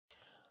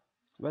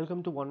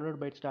Welcome to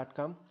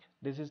 100bytes.com.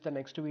 This is the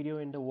next video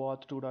in the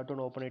OAuth 2.1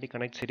 OpenID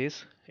Connect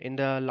series. In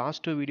the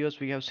last two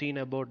videos, we have seen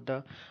about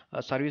the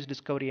service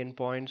discovery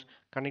endpoints,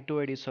 connect to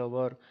ID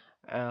server,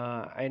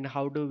 and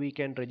how do we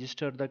can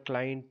register the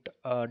client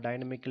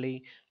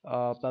dynamically,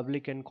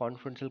 public and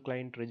confidential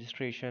client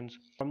registrations.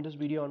 From this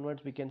video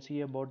onwards, we can see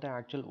about the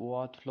actual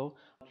OAuth flow.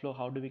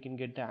 How do we can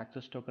get the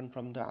access token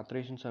from the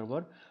authorization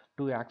server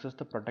to access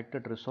the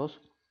protected resource.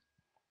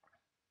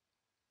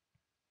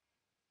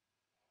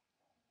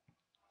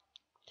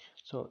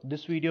 So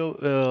this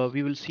video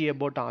we will see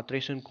about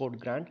authorization code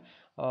grant.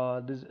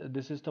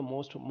 This is the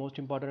most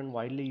important and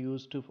widely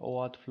used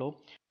OAuth flow,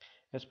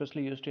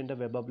 especially used in the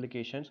web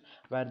applications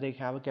where they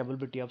have a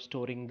capability of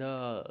storing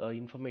the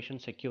information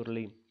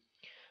securely.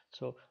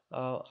 So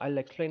I'll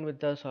explain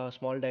with this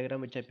small diagram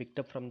which I picked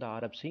up from the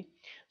RFC.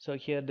 So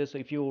here this,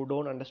 if you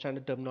don't understand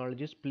the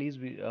terminologies, please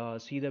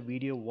see the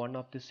video 1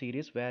 of this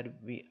series where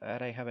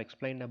I have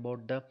explained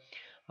about the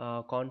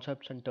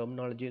concepts and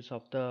terminologies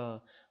of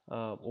the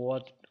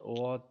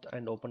OAuth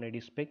and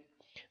OpenID spec.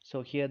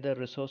 So here the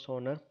resource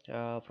owner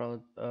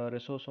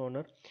resource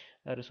owner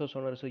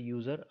is a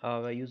user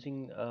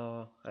using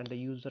and the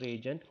user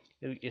agent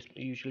is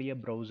usually a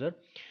browser.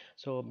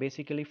 So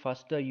basically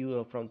first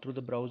from through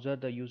the browser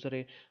the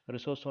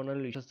resource owner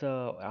uses the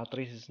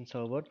authorization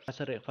server as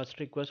a first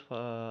request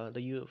from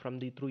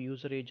the through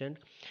user agent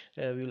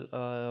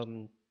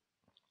will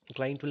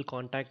client will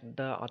contact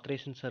the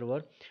authorization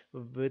server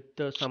with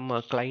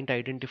some client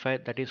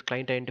identifier, that is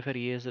client identifier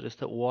is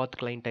the OAuth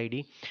client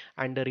ID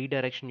and the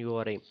redirection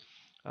URI.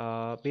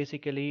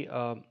 Basically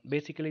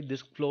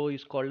this flow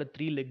is called a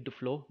three-legged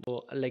flow.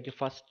 So like the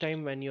first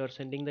time when you are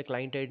sending the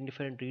client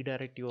identifier and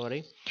redirect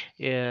URI,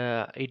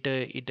 it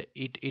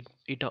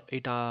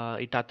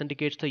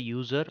authenticates the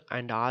user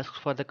and asks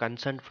for the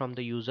consent from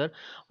the user.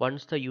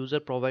 Once the user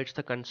provides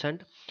the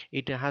consent,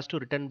 it has to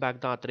return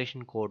back the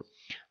authorization code.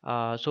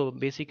 So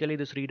basically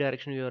this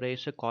redirection URI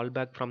is a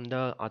callback from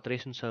the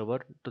authorization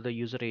server to the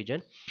user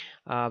agent,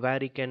 where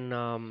it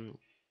can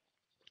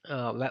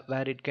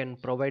where it can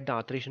provide the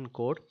authorization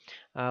code.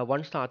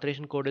 Once the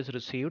authorization code is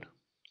received,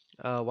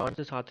 once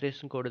this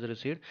authorization code is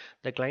received,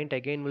 the client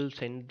again will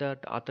send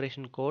that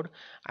authorization code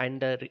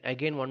and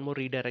again one more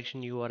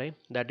redirection URI.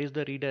 That is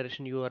the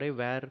redirection URI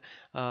where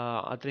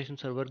authorization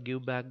server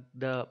give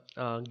the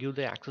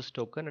access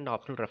token and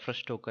optional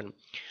refresh token.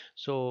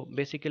 So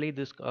basically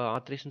this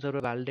authorization server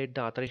validate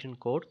the authorization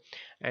code,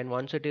 and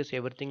once it is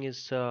everything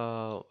is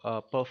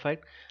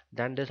perfect,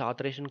 then this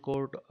authorization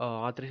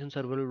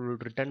server will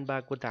return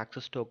back with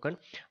access token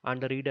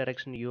and the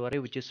redirection URI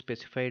which is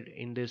specified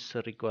in this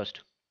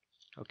request.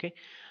 Okay,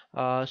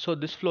 so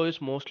this flow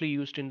is mostly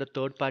used in the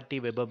third-party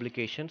web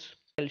applications.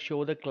 I'll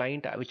show the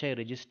client which I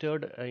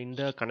registered in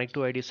the connect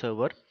to ID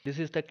server. This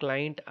is the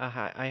client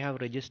I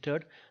have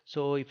registered.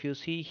 So if you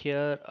see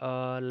here,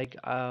 I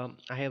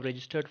have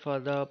registered for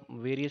the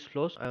various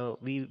flows.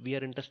 We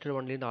are interested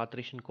only in the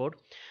authorization code.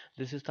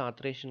 This is the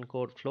authorization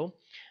code flow,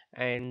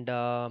 and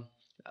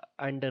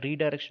the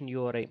redirection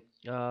URI.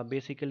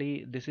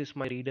 Basically, this is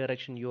my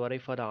redirection URI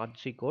for the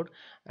RC code,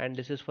 and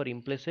this is for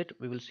implicit.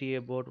 We will see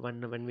about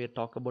when we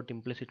talk about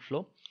implicit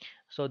flow.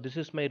 So this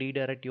is my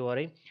redirect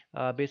URI.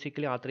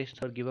 Basically,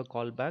 authorizations will give a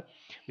callback.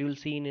 We will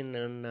see in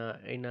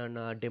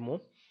an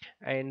demo,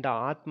 and the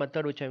auth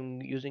method which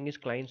I'm using is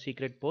client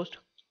secret post.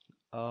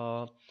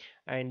 uh,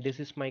 and this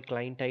is my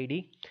client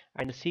ID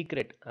and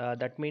secret,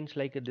 that means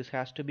like this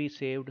has to be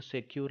saved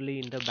securely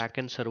in the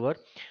backend server,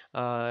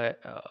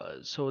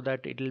 so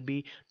that it will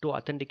be to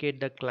authenticate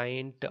the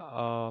client, to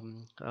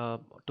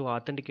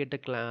authenticate the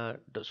client,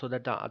 so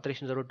that the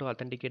authorization server to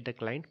authenticate the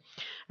client.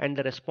 And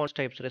the response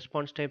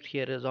types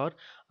here is or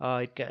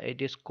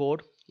it is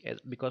code, yes,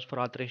 because for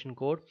authorization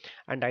code,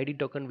 and ID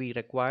token we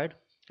required,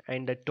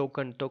 and the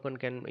token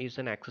can is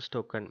an access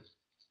token.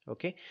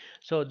 Okay,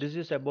 so this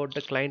is about the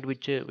client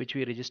which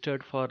we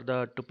registered for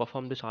the to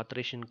perform this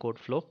authorization code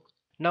flow.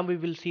 Now we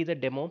will see the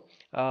demo.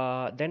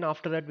 Then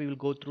after that we will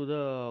go to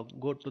the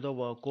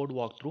code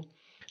walkthrough.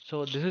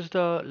 So this is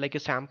the like a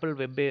sample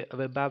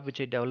web app which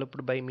I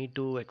developed by me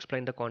to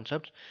explain the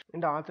concepts.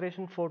 In the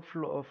authorization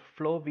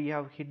flow, we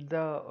have hit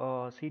the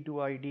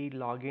C2ID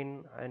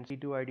login and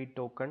C2ID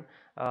token.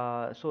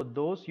 So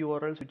those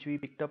URLs which we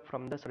picked up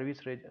from the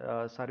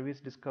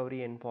service discovery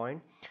endpoint.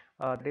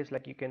 That is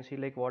like you can see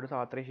like what is the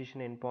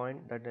authorization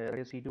endpoint, that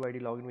is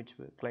C2ID login which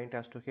client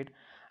has to hit,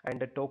 and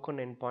the token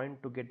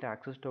endpoint to get the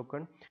access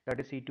token, that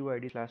is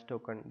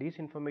C2ID/token. These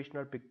information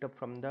are picked up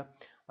from the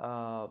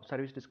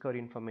service discovery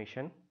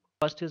information.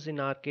 First is in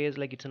our case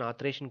like it's an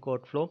authorization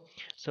code flow.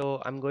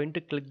 So I'm going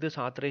to click this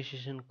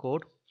authorization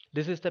code.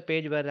 This is the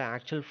page where the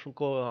actual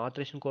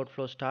authorization code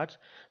flow starts.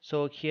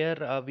 So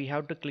here we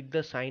have to click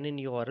the sign in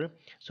URL.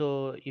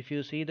 So if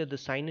you see that the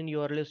sign in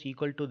URL is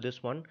equal to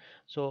this one,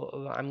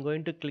 so I'm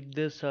going to click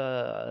this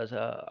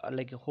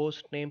like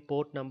host name,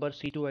 port number,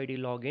 C2ID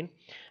login,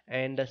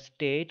 and the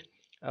state,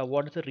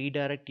 What is the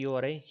redirect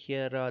URI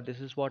here?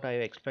 This is what I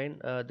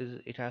explained.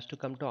 It has to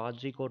come to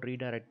RG code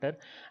redirector,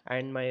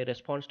 and my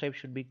response type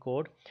should be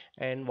code.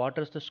 And what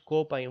is the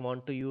scope I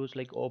want to use,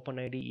 like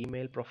OpenID,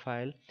 email,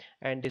 profile,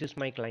 and this is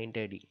my client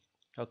ID.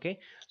 Okay,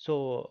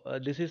 so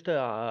this is the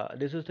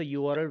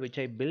URL which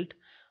I built.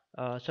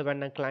 So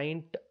when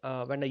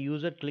a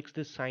user clicks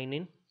this sign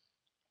in,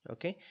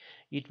 okay,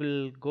 it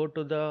will go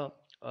to the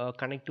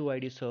connect to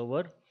ID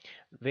server,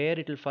 where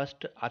it will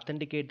first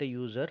authenticate the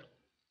user.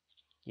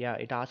 Yeah,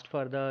 it asked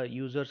for the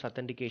user's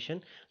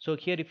authentication. So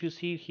here, if you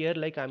see here,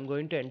 like I'm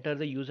going to enter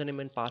the username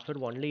and password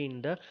only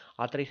in the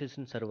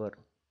authorization server,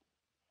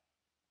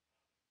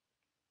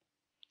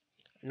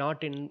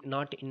 not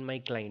in my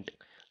client.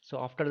 So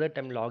after that,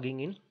 I'm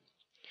logging in.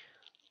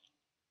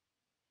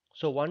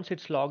 So once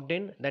it's logged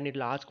in, then it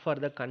will ask for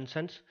the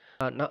consents.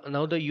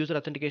 Now the user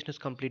authentication is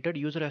completed.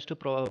 User has to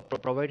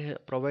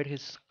provide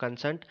his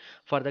consent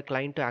for the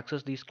client to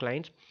access these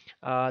clients.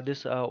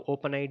 This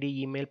OpenID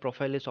email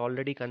profile is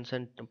already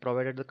consent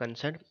provided the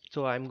consent.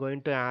 So I'm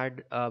going to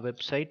add a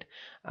website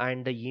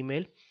and the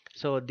email.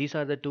 So these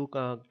are the two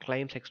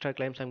claims, extra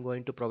claims I'm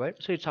going to provide.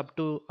 So it's up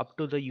to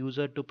the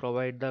user to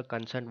provide the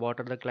consent. What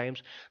are the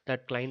claims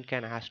that client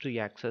can has to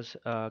access?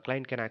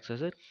 Client can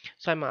access it.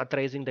 So I'm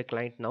authorizing the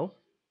client now.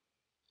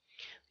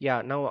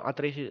 Yeah, now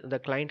authorization, the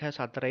client has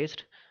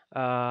authorized,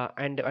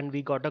 and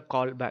we got a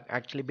call back.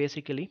 Actually,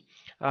 basically,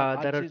 there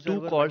are RC two server,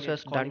 when calls it's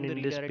as done calling the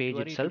in this redirect page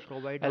URI, it will itself.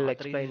 provide I'll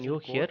explain you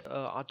authorization here. code,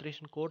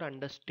 authorization code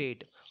and the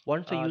state.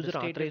 Once the The user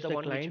state is authorizes the the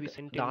one which we client,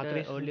 sent the in the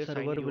authorization earlier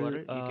server sign in URL.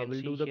 You can will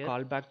see do the here.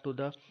 callback to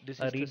the This is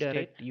the state.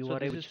 redirect So URI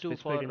this which is is to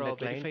specified for in the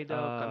client. verify the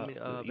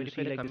You verify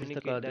see, the like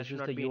communicate. There this should is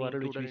not the be any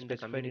URL which we intruder in the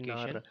specified in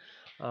communication.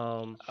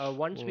 our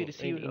Once we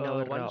received in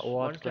our once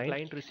OAuth the client.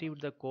 client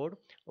received the code,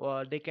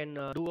 they can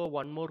do a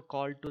one more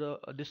call to the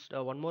this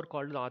one more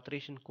call to the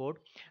authorization code.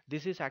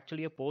 This is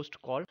actually a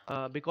post call,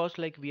 because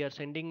like we are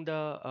sending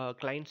the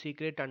client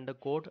secret and the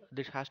code.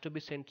 This has to be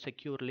sent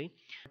securely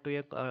to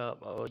a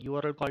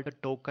URL called a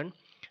token,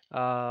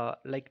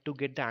 like to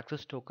get the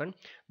access token.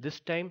 This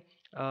time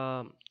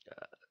um,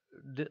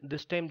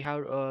 this time we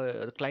have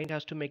the client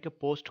has to make a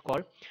post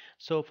call.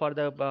 So for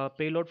the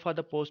payload for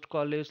the post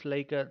call is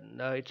like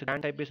its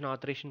grant type is an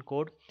authorization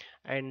code,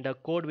 and the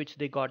code which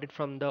they got it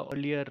from the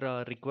earlier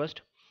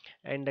request,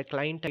 and the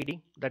client ID,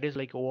 that is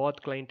like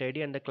OAuth client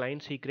ID, and the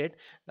client secret.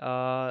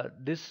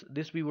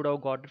 This we would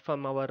have got it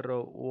from our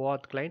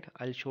OAuth client.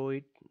 I'll show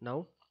it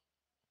now.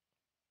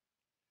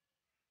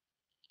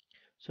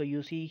 So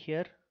you see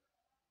here,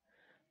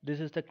 this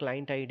is the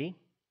client ID,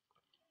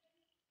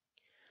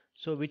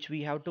 so which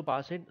we have to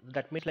pass it.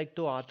 That means like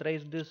to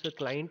authorize this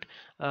client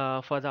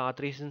for the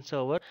authorization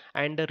server,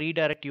 and the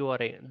redirect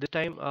URI. This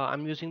time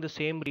I'm using the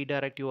same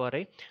redirect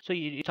URI. So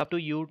it's up to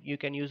you. You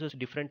can use this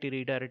different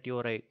redirect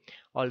URI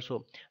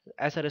also.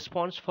 As a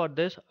response for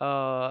this,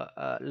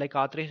 like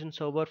authorization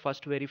server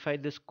first verify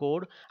this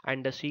code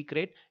and the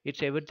secret.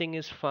 It's everything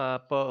is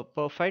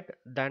perfect.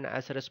 Then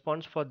as a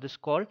response for this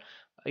call,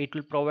 it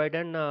will provide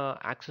an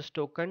access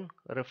token,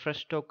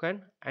 refresh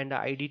token, and a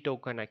ID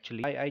token.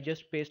 Actually, I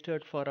just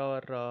pasted for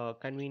our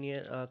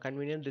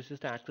convenience. This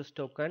is the access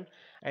token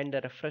and the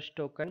refresh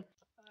token,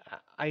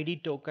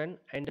 ID token,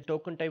 and the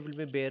token type will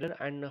be bearer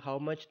and how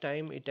much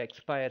time it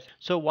expires.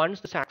 So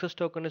once this access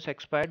token is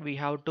expired, we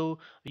have to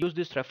use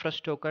this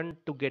refresh token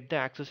to get the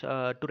access,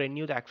 to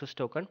renew the access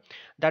token.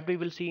 That we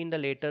will see in the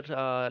later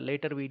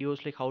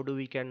videos, like how do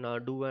we can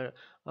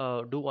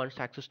do once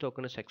access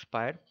token is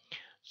expired.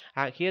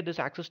 Here this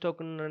access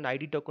token and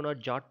ID token or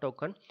JOT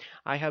token,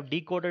 I have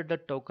decoded the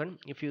token.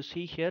 If you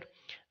see here,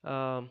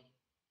 um,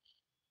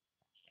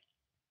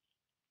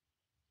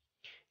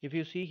 if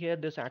you see here,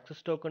 this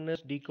access token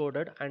is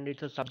decoded, and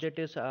its a subject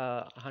is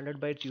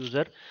 100 bytes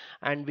user,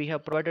 and we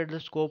have provided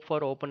the scope for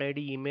OpenID,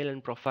 email,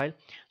 and profile.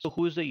 So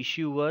who is the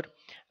issuer,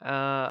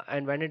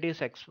 and when it is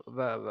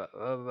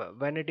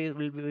when it is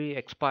will be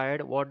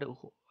expired, what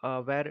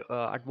where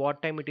at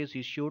what time it is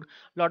issued.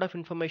 Lot of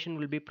information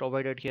will be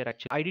provided here.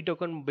 Actually, ID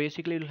token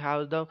basically will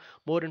have the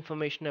more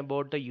information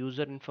about the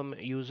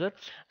user.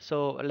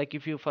 So like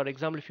if you, for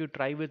example, if you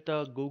try with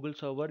the Google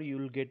server, you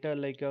will get a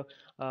like a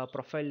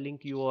profile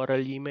link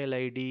URL, email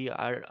ID,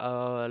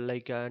 or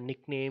like a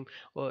nickname.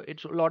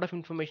 It's a lot of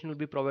information will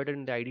be provided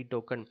in the ID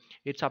token.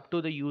 It's up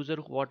to the user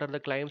what are the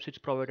claims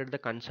which provided the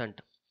consent.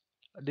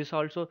 This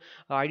also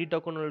ID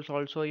token is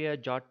also a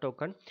JOT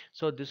token.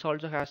 So this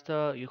also has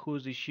the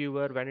who's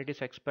issuer, when it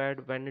is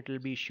expired, when it will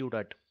be issued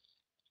at.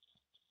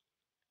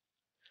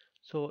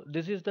 So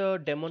this is the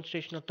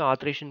demonstration of the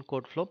authorization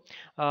code flow.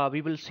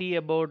 We will see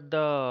about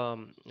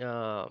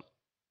the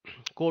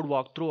code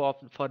walkthrough of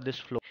for this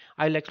flow.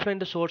 I'll explain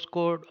the source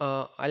code.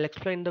 I'll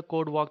explain the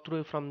code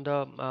walkthrough from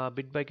the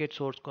bit-by-bit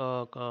source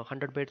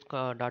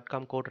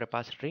 100bits.com code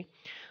repository.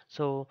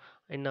 So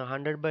in a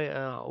 100 by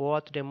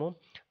OAuth demo,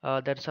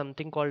 there's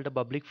something called a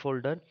public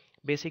folder.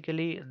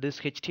 Basically, this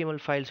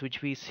HTML files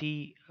which we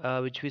see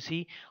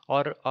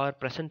are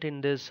present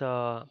in this.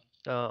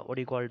 what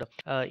do you call it,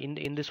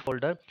 in this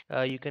folder.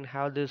 You can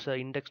have this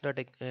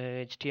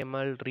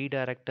index.html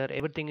redirector,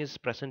 everything is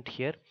present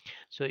here.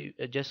 So you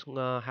just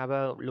have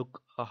a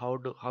look how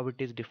it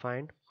is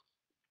defined.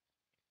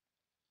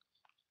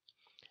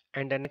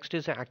 And then next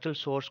is the actual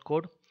source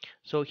code.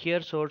 So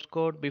here source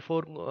code,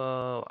 before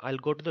I'll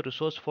go to the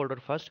resource folder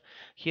first.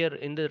 Here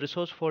in the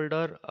resource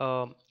folder,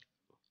 uh,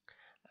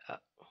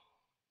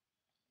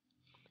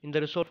 in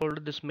the resource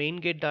folder, this main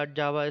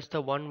gate.java is the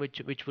one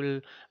which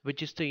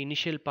is the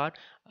initial part,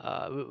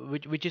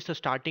 which is the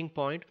starting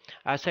point.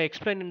 As I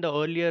explained in the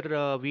earlier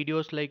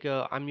videos, like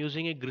I'm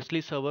using a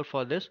Grizzly server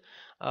for this.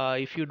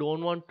 If you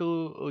don't want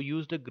to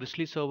use the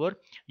Grizzly server,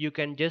 you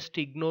can just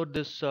ignore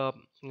this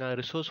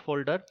resource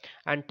folder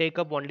and take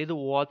up only the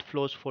auth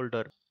flows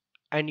folder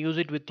and use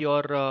it with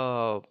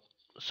your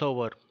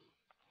server.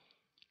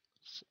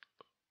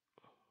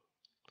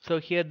 So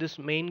here this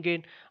main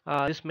gate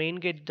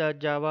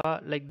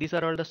Java, like these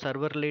are all the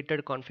server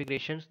related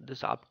configurations.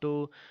 This up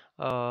to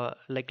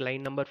like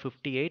line number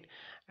 58,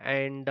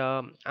 and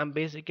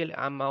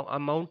I'm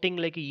mounting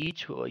like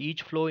each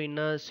flow in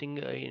a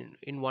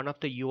in one of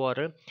the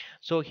URL.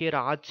 So here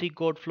RC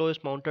code flow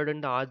is mounted in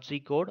the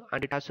RC code,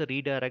 and it has a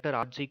redirector,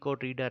 RC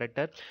code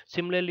redirector.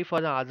 Similarly for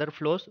the other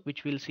flows,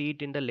 which we'll see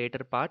it in the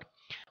later part.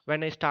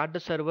 When I start the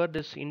server,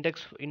 this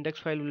index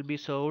file will be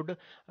served,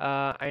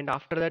 and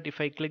after that, if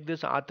I click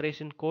this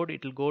authorization code,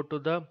 it will go to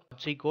the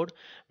RC code,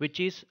 which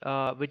is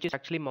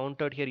actually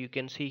mounted here. You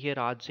can see here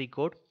RC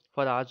code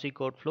for the RC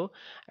code flow,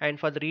 and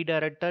for the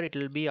redirector, it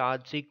will be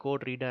RC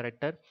code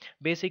redirector.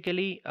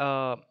 Basically,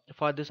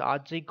 for this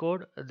RC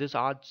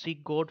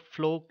code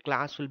flow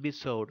class will be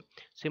served.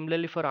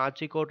 Similarly, for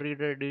RC code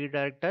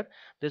redirector,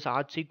 this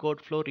RC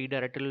code flow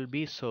redirector will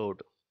be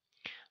served.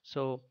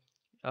 So.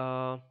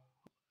 Uh,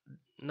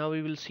 Now we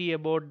will see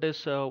about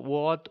this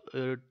OAuth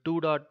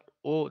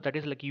 2.0, that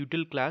is like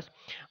util class,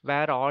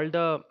 where all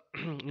the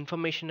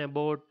information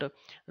about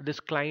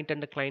this client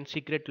and the client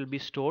secret will be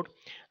stored.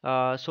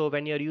 So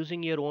when you're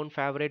using your own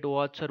favorite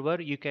OAuth server,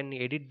 you can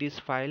edit this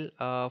file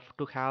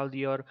to have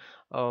your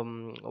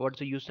what's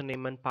the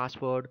username and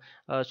password.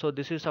 So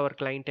this is our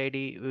client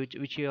ID,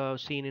 which you have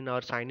seen in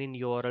our sign in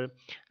URL,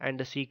 and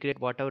the secret,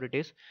 whatever it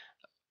is.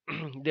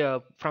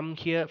 From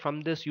here,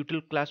 from this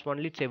util class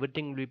only, it's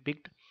everything will be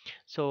picked.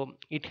 So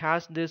it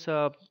has this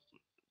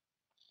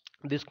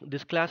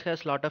class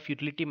has lot of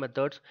utility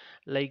methods,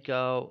 like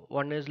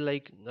one is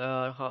like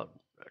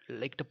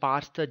to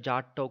pass the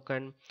jar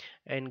token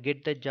and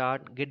get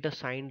the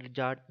signed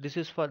jar. This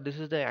is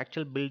the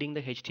actual building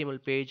the HTML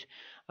page,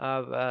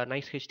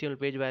 nice HTML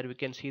page where we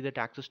can see that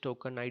access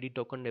token, ID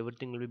token,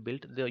 everything will be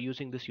built. They're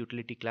using this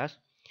utility class.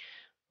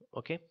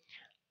 Okay.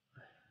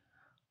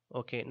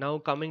 Okay, now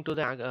coming to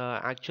the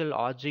actual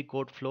RG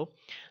code flow.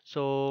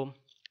 So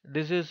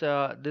this is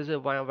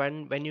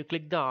when you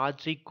click the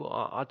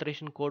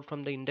authorization code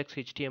from the index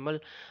HTML,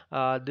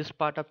 this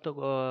part of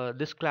the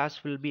this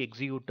class will be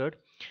executed.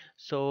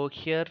 So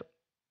here,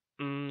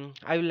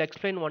 I will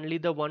explain only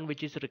the one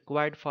which is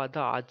required for the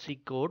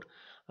RC code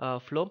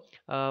flow.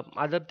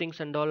 Other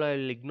things and all I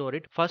will ignore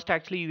it. First,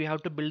 actually, you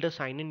have to build a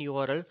sign-in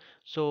URL.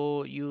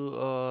 So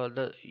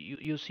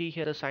you see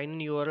here the sign-in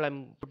URL.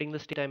 I'm putting the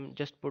state. I'm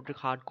just putting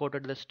hard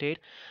coded the state.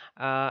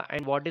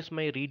 And what is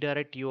my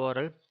redirect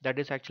URL? That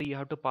is actually you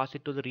have to pass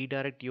it to the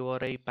redirect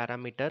URI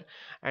parameter,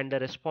 and the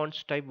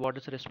response type. What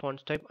is the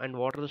response type, and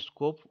what is the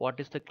scope?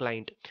 What is the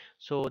client?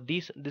 So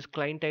this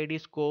client ID,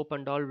 scope,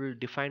 and all will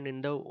define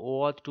in the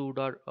OAuth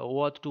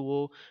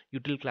 2.0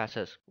 util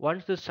classes.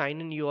 Once the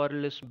sign-in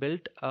URL is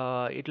built,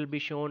 it will be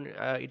shown.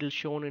 It will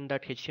shown in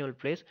that HTML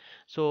place.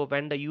 So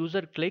when the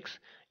user clicks,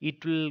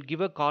 it will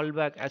give a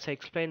callback. As I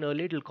explained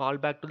earlier, it will call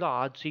back to the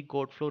RC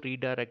code flow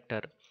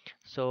redirector.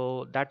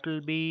 So that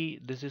will be,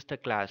 this is the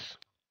class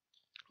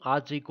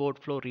RG code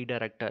flow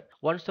redirector.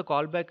 Once the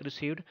callback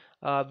received,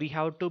 we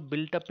have to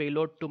build a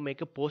payload to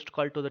make a post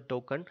call to the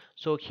token.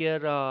 So here,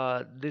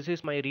 this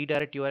is my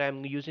redirect URI.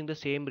 I'm using the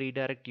same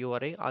redirect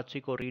URI,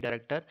 RG code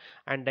redirector,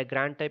 and the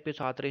grant type is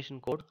authorization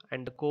code,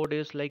 and the code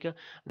is like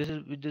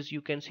this.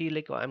 You can see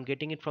like I'm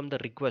getting it from the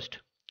request.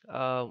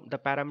 The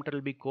parameter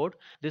will be code.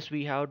 This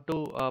we have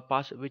to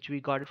pass, which we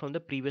got it from the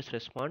previous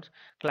response.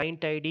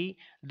 Client ID,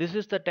 this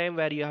is the time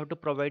where you have to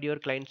provide your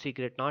client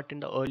secret, not in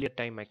the earlier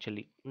time,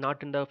 actually,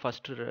 not in the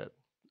first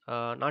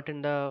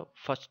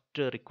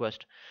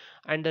request.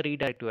 And the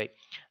redirect UI.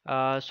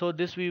 So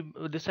this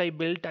I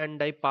built,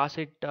 and I pass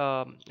it,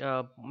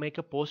 make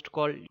a post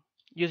call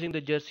using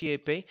the Jersey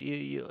API.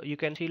 You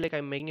can see like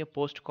I'm making a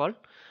post call.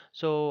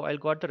 So I'll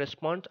got the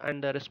response,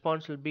 and the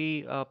response will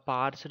be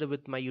parsed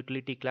with my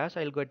utility class.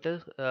 I'll get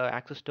the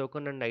access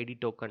token and ID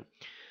token.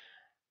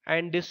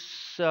 And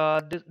this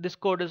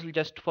code is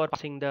just for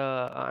passing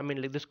the I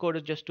mean like this code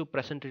is just to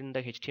present it in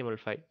the HTML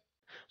file.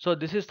 So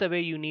this is the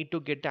way you need to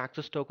get the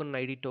access token and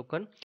ID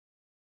token.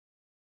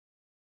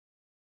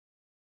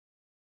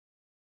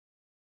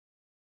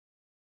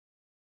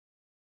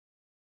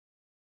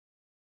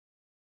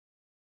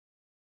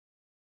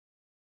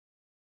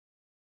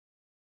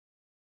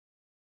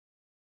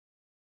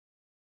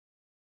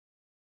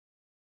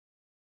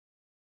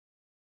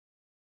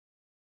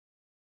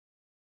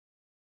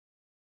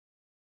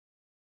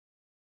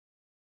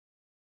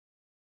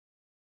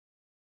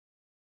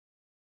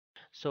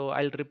 So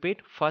I'll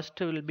repeat. First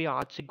will be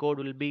RC code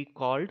will be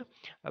called,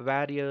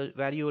 where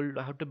you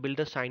will have to build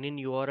a sign-in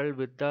URL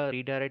with the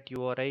redirect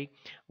URI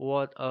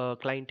or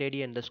client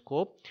ID and the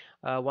scope.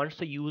 Once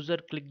the user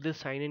click the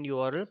sign-in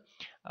URL,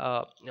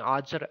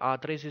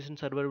 authorization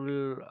server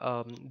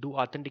will do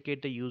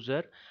authenticate the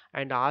user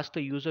and ask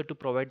the user to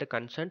provide the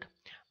consent.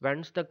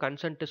 Once the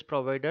consent is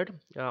provided,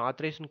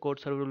 authorization code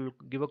server will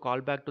give a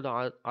callback to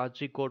the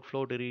RC code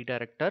flow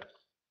redirector.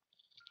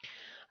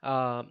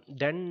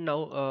 Then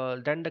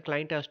the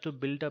client has to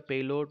build a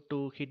payload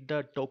to hit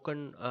the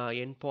token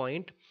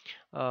endpoint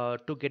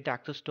to get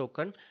access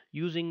token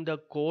using the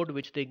code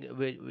which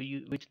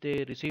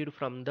they received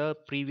from the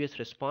previous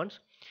response.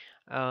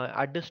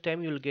 At this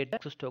time, you will get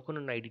access token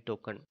and ID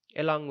token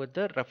along with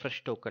the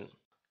refresh token.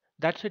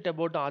 That's it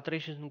about the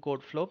authorization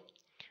code flow.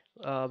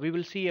 We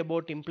will see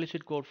about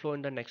implicit code flow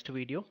in the next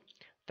video.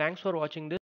 Thanks for watching this.